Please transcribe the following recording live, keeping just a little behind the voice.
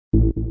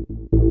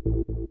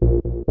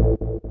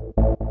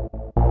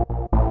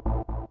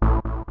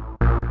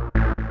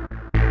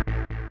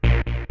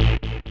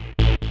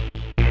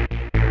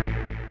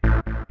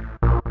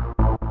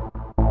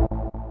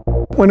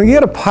When you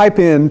get a pipe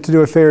in to do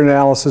a failure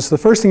analysis, the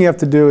first thing you have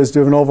to do is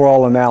do an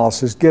overall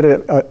analysis, get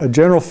a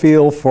general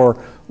feel for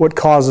what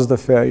causes the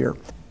failure.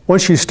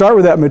 Once you start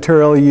with that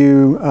material,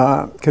 you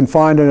can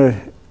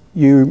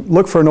you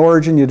look for an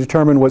origin, you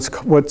determine where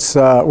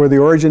the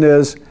origin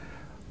is.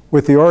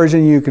 With the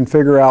origin, you can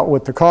figure out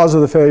what the cause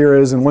of the failure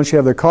is, and once you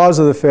have the cause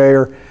of the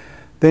failure,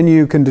 then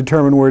you can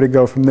determine where to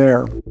go from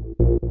there.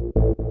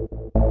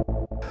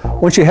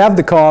 Once you have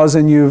the cause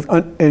and you've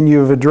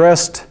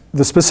addressed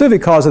the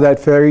specific cause of that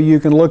failure, you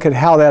can look at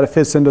how that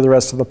fits into the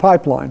rest of the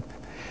pipeline.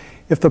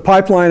 If the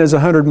pipeline is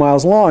 100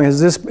 miles long, is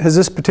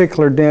this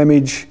particular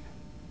damage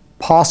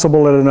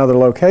possible at another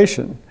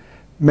location?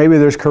 Maybe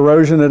there's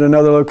corrosion at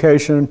another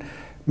location.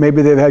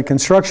 Maybe they've had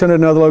construction at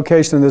another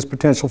location and there's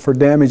potential for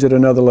damage at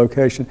another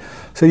location.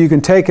 So you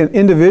can take an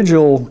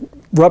individual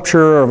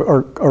rupture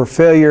or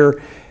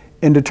failure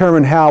and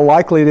determine how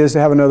likely it is to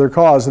have another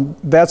cause. And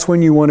that's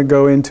when you want to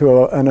go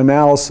into an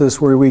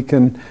analysis where we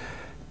can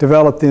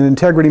develop an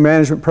integrity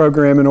management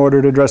program in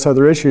order to address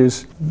other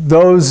issues.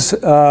 Those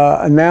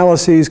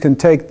analyses can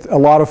take a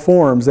lot of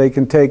forms. They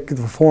can take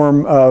the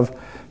form of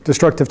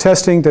destructive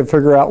testing to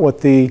figure out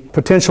what the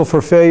potential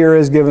for failure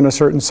is given a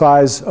certain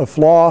size of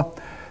flaw.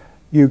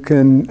 You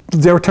can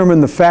determine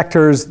the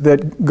factors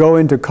that go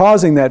into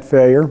causing that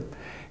failure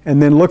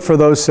and then look for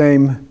those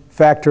same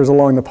factors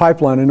along the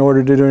pipeline in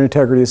order to do an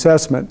integrity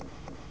assessment.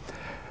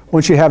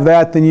 Once you have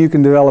that, then you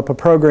can develop a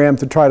program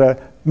to try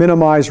to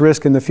minimize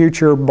risk in the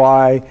future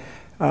by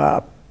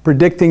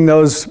predicting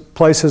those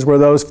places where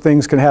those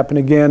things can happen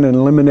again and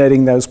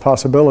eliminating those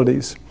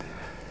possibilities.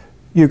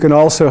 You can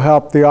also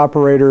help the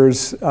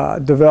operators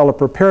develop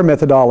repair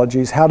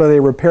methodologies. How do they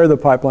repair the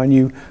pipeline?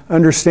 You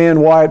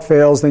understand why it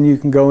fails, then you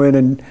can go in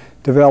and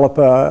develop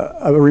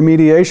a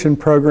remediation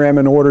program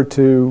in order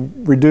to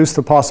reduce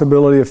the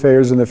possibility of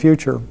failures in the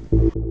future.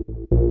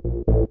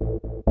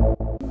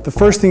 The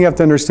first thing you have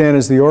to understand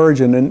is the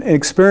origin, and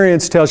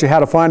experience tells you how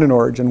to find an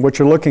origin, what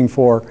you're looking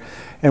for.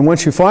 And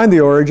once you find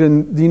the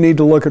origin, you need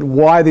to look at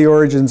why the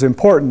origin is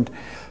important.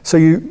 So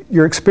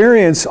your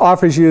experience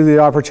offers you the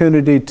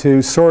opportunity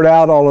to sort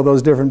out all of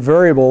those different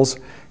variables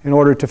in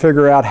order to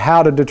figure out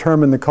how to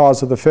determine the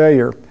cause of the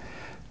failure.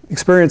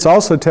 Experience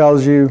also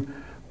tells you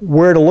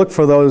where to look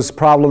for those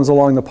problems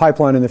along the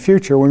pipeline in the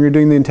future. When you're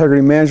doing the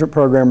integrity management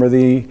program or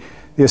the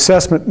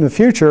assessment in the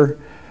future,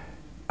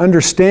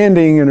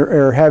 understanding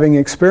or having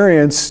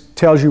experience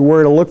tells you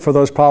where to look for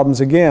those problems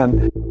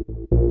again.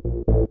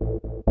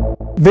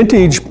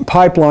 Vintage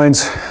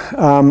pipelines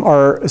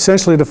are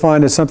essentially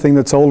defined as something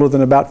that's older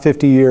than about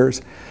 50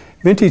 years.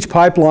 Vintage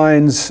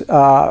pipelines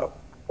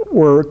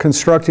were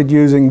constructed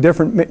using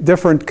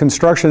different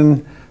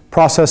construction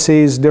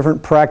processes,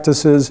 different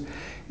practices,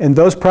 and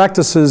those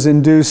practices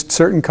induced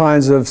certain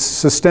kinds of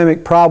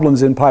systemic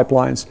problems in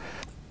pipelines.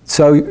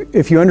 So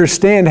if you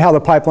understand how the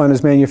pipeline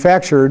is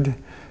manufactured,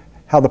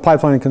 how the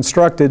pipeline is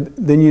constructed,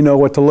 then you know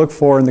what to look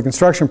for in the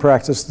construction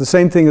practice. The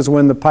same thing as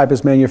when the pipe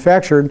is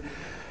manufactured.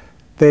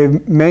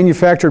 They've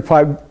manufactured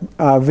pipe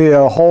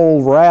via a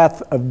whole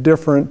raft of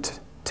different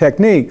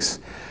techniques.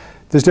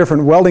 There's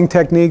different welding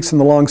techniques in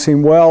the long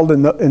seam weld,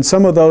 and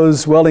some of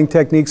those welding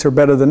techniques are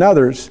better than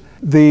others.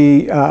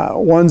 The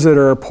ones that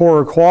are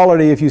poorer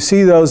quality, if you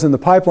see those in the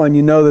pipeline,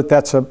 you know that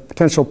that's a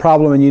potential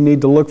problem and you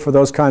need to look for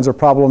those kinds of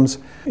problems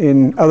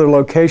in other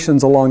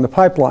locations along the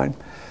pipeline.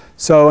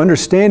 So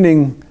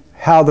understanding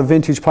how the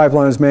vintage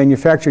pipeline is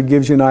manufactured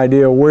gives you an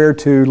idea where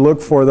to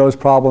look for those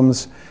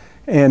problems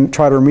and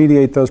try to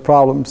remediate those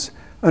problems.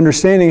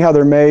 Understanding how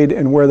they're made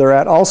and where they're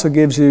at also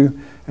gives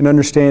you an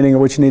understanding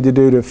of what you need to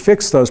do to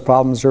fix those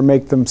problems or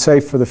make them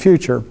safe for the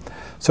future.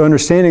 So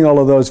understanding all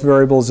of those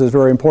variables is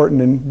very important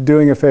in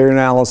doing a failure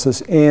analysis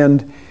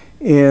and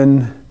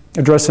in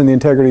addressing the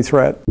integrity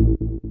threat.